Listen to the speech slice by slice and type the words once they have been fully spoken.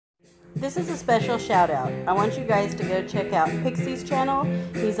This is a special shout out. I want you guys to go check out Pixies' channel.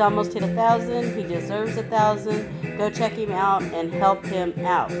 He's almost hit 1,000. He deserves 1,000. Go check him out and help him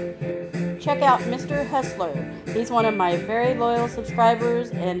out. Check out Mr. Hustler. He's one of my very loyal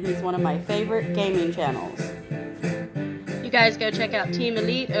subscribers and he's one of my favorite gaming channels. You guys go check out Team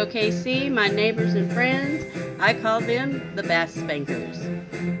Elite OKC, my neighbors and friends. I call them the Bass Spankers.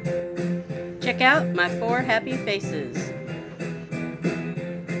 Check out my 4 happy faces.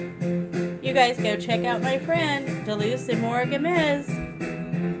 You guys go check out my friend, Dulce and Amor.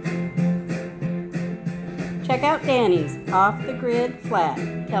 Check out Danny's Off the Grid Flat.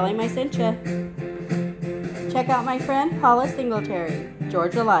 Tell him I sent ya. Check out my friend Paula Singletary,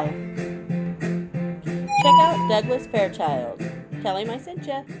 Georgia Life. Check out Douglas Fairchild. Tell him I sent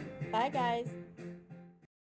ya. Bye guys.